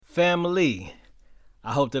Family,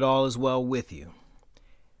 I hope that all is well with you.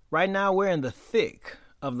 Right now, we're in the thick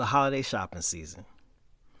of the holiday shopping season.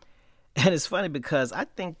 And it's funny because I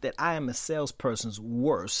think that I am a salesperson's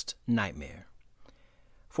worst nightmare.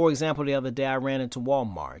 For example, the other day I ran into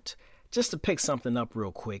Walmart just to pick something up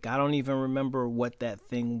real quick. I don't even remember what that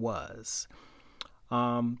thing was.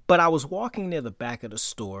 But I was walking near the back of the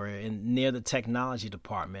store and near the technology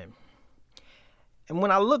department. And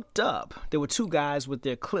when I looked up, there were two guys with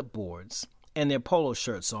their clipboards and their polo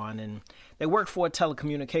shirts on, and they worked for a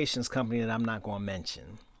telecommunications company that I'm not going to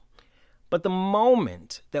mention. But the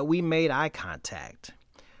moment that we made eye contact,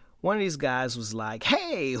 one of these guys was like,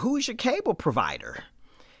 "Hey, who's your cable provider?"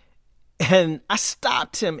 And I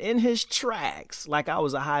stopped him in his tracks like I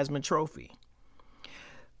was a Heisman Trophy.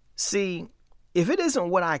 See, if it isn't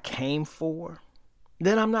what I came for,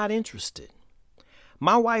 then I'm not interested.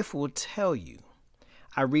 My wife will tell you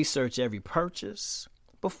I research every purchase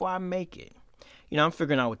before I make it. I'm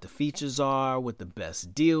figuring out what the features are, what the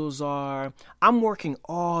best deals are. I'm working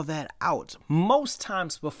all that out most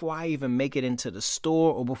times before I even make it into the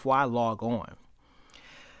store or before I log on.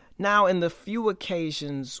 Now, in the few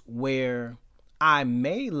occasions where I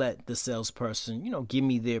may let the salesperson, give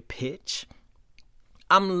me their pitch,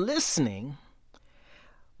 I'm listening.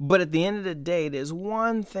 But at the end of the day, there's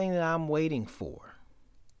one thing that I'm waiting for.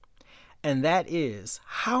 And that is,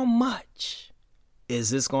 how much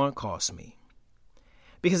is this going to cost me?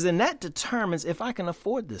 Because then that determines if I can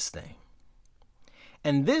afford this thing.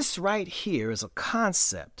 And this right here is a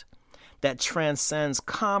concept that transcends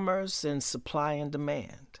commerce and supply and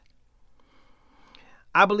demand.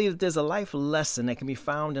 I believe that there's a life lesson that can be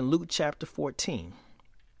found in Luke chapter 14.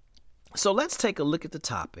 So let's take a look at the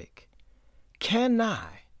topic. Can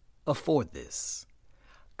I afford this?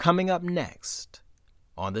 Coming up next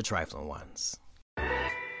on The Trifling Ones.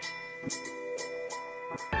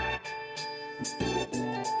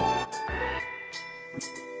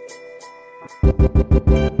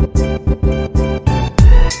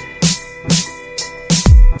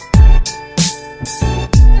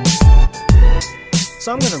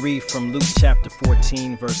 So I'm going to read from Luke chapter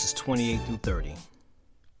 14, verses 28 through 30.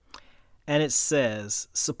 And it says,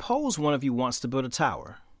 "Suppose one of you wants to build a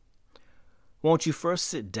tower. Won't you first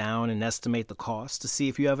sit down and estimate the cost to see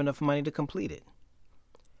if you have enough money to complete it?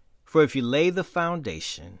 For if you lay the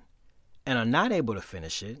foundation and are not able to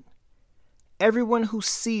finish it, everyone who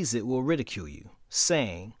sees it will ridicule you,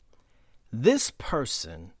 saying, 'This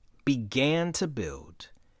person began to build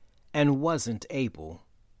and wasn't able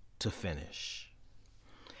to finish.'"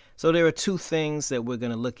 So there are two things that we're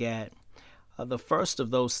going to look at. The first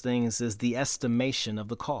of those things is the estimation of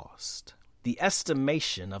the cost. The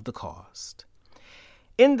estimation of the cost.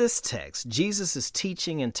 In this text, Jesus is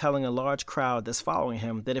teaching and telling a large crowd that's following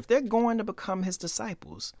him that if they're going to become his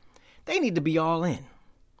disciples, they need to be all in.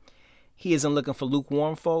 He isn't looking for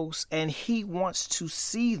lukewarm folks, and he wants to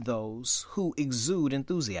see those who exude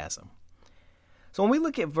enthusiasm. So when we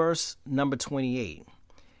look at verse number 28,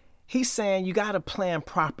 he's saying you got to plan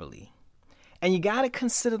properly, and you got to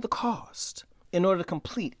consider the cost in order to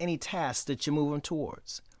complete any task that you're moving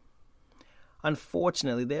towards.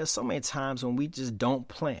 Unfortunately, there are so many times when we just don't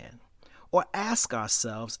plan or ask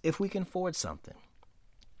ourselves if we can afford something.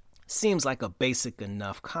 Seems like a basic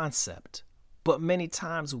enough concept, but many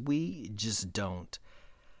times we just don't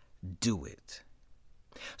do it.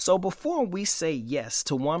 So before we say yes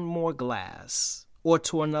to one more glass or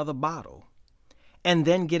to another bottle and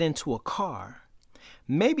then get into a car,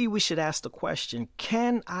 maybe we should ask the question,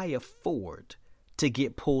 can I afford to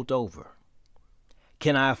get pulled over?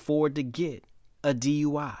 Can I afford to get a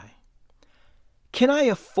DUI? Can I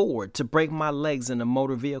afford to break my legs in a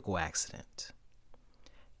motor vehicle accident?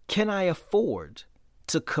 Can I afford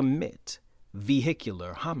to commit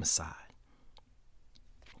vehicular homicide?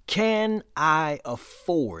 Can I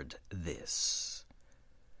afford this?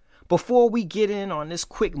 Before we get in on this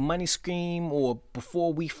quick money scheme or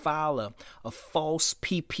before we file a false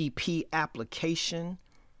PPP application,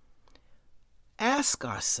 ask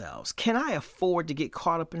ourselves, can I afford to get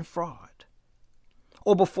caught up in fraud?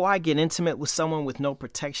 Or before I get intimate with someone with no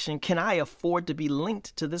protection, can I afford to be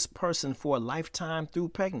linked to this person for a lifetime through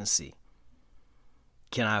pregnancy?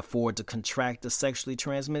 Can I afford to contract a sexually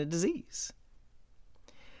transmitted disease?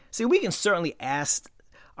 See, we can certainly ask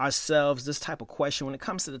ourselves this type of question when it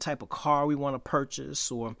comes to the type of car we want to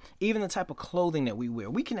purchase or even the type of clothing that we wear.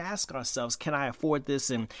 We can ask ourselves, can I afford this?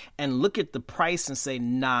 And look at the price and say,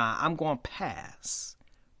 nah, I'm going to pass.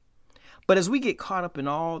 But as we get caught up in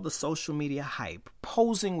all the social media hype,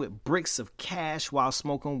 posing with bricks of cash while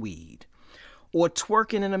smoking weed, or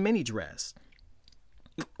twerking in a mini dress,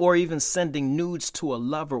 or even sending nudes to a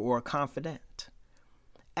lover or a confidant.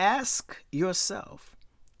 Ask yourself,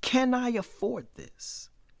 can I afford this?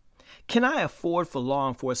 Can I afford for law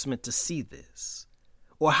enforcement to see this?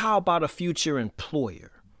 Or how about a future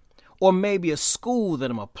employer? Or maybe a school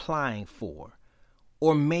that I'm applying for?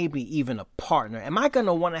 Or maybe even a partner? Am I going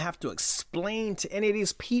to want to have to explain to any of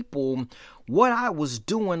these people what I was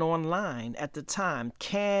doing online at the time?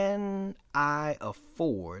 Can I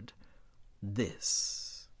afford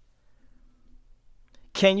this?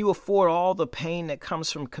 Can you afford all the pain that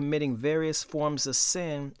comes from committing various forms of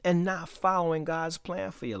sin and not following God's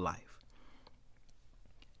plan for your life?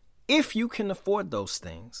 If you can afford those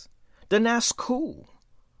things, then that's cool.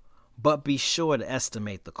 But be sure to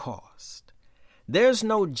estimate the cost. There's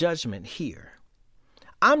no judgment here.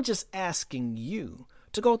 I'm just asking you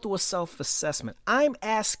to go through a self-assessment. I'm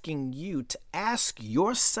asking you to ask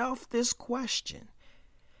yourself this question.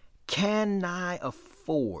 Can I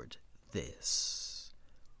afford this?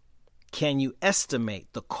 Can you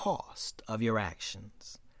estimate the cost of your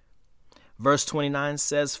actions? Verse 29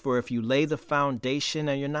 says, "For if you lay the foundation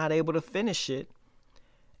and you're not able to finish it,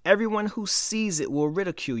 everyone who sees it will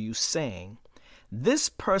ridicule you, saying, 'This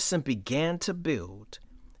person began to build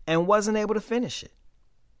and wasn't able to finish it.'"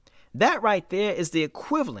 That right there is the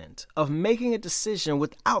equivalent of making a decision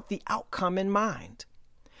without the outcome in mind.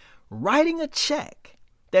 Writing a check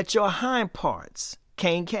that your hind parts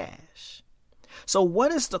can't cash. So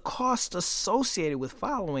what is the cost associated with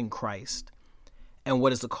following Christ? And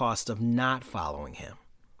what is the cost of not following him?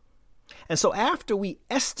 And so after we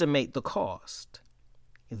estimate the cost,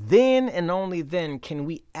 then and only then can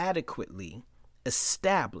we adequately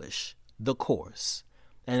establish the course.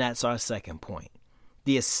 And that's our second point,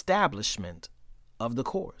 the establishment of the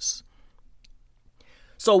course.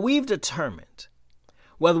 So we've determined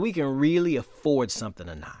whether we can really afford something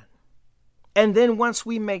or not. And then once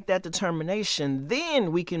we make that determination,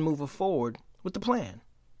 then we can move forward with the plan.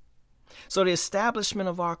 So the establishment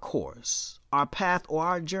of our course, our path, or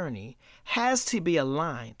our journey has to be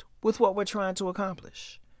aligned with what we're trying to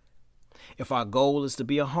accomplish. If our goal is to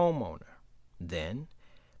be a homeowner, then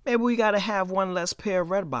maybe we got to have one less pair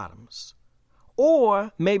of red bottoms.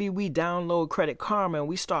 Or maybe we download Credit Karma and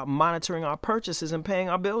we start monitoring our purchases and paying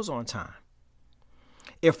our bills on time.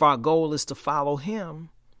 If our goal is to follow him,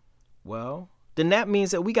 well, then that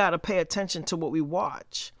means that we got to pay attention to what we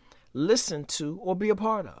watch, listen to, or be a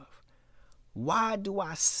part of. Why do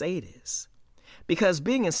I say this? Because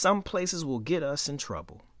being in some places will get us in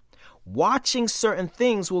trouble. Watching certain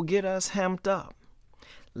things will get us hemmed up.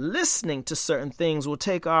 Listening to certain things will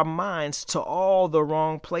take our minds to all the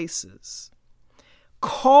wrong places.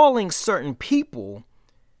 Calling certain people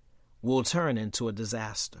will turn into a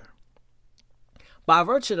disaster. By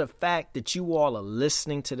virtue of the fact that you all are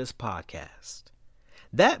listening to this podcast,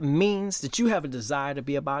 that means that you have a desire to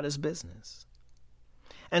be about his business.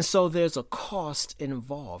 And so there's a cost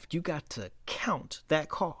involved. You got to count that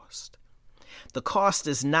cost. The cost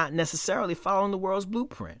is not necessarily following the world's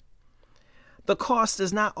blueprint. The cost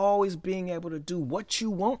is not always being able to do what you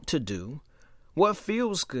want to do, what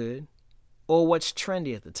feels good, or what's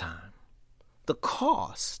trendy at the time. The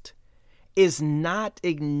cost is not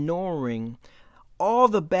ignoring all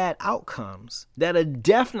the bad outcomes that are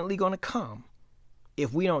definitely going to come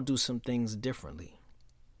if we don't do some things differently.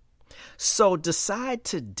 So decide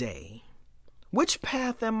today, which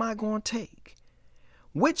path am I going to take?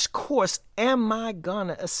 Which course am I going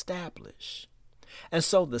to establish? And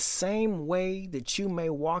so the same way that you may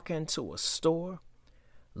walk into a store,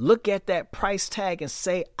 look at that price tag and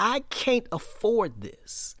say, I can't afford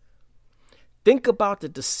this. Think about the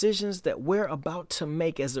decisions that we're about to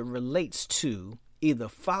make as it relates to either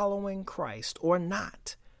following Christ or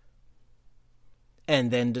not.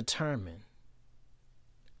 And then determine,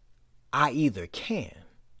 I either can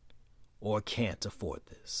or can't afford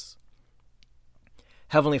this.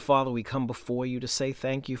 Heavenly Father, we come before you to say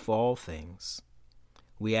thank you for all things.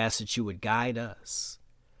 We ask that you would guide us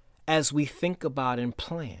as we think about and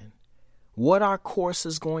plan what our course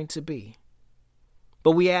is going to be.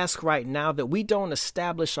 But we ask right now that we don't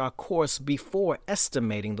establish our course before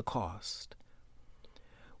estimating the cost.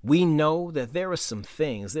 We know that there are some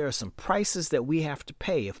prices that we have to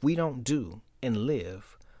pay if we don't do and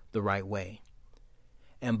live the right way.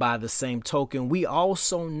 And by the same token, we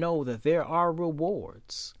also know that there are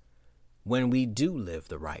rewards when we do live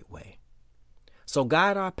the right way. So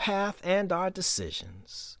guide our path and our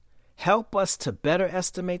decisions. Help us to better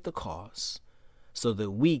estimate the cost so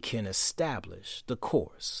that we can establish the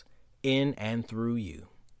course in and through you.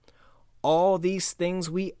 All these things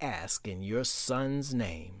we ask in your Son's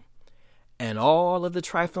name. And all of the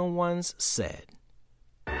trifling ones said,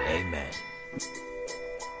 Amen.